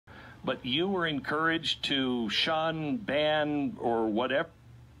but you were encouraged to shun, ban, or whatever.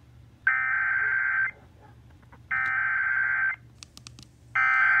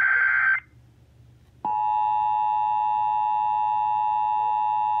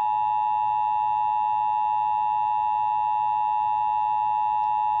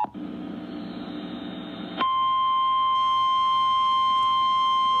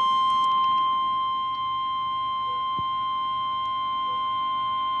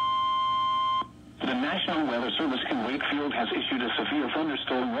 The National Weather Service in Wakefield has issued a severe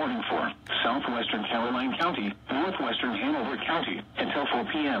thunderstorm warning for southwestern Caroline County, northwestern Hanover County until 4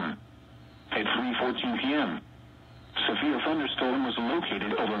 p.m. At 3:14 p.m., severe thunderstorm was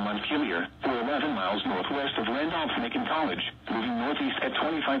located over Montpelier, or 11 miles northwest of Randolph-Macon College, moving northeast at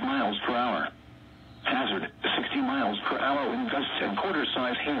 25 miles per hour. Hazard, 60 miles per hour wind gusts and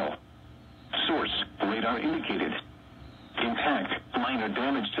quarter-size hail. Source, radar indicated. Intact, minor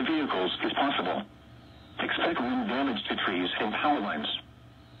damage to vehicles is possible. Expect wind damage to trees and power lines.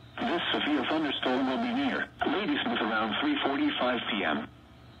 This severe thunderstorm will be near Ladysmith around 3:45 p.m.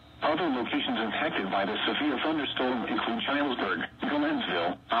 Other locations impacted by the severe thunderstorm include Childsburg,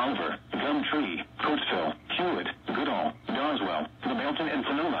 Galensville, Oliver, Gumtree, Coatesville, Hewitt, Goodall, Doswell, the Belton, and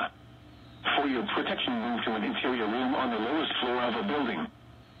Panola. For your protection, move to an interior room on the lowest floor of a building.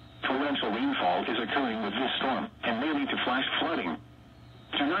 Torrential rainfall is occurring with this storm and may lead to flash flooding.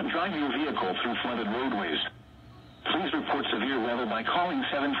 Do not drive your vehicle through flooded roadways. Please report severe weather by calling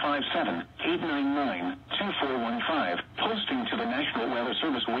 757-899-2415, posting to the National Weather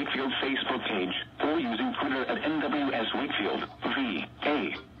Service Wakefield Facebook page, or using Twitter at NWS Wakefield,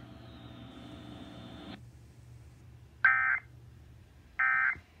 VA.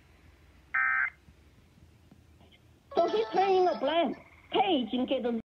 So he's turning a blank page and get a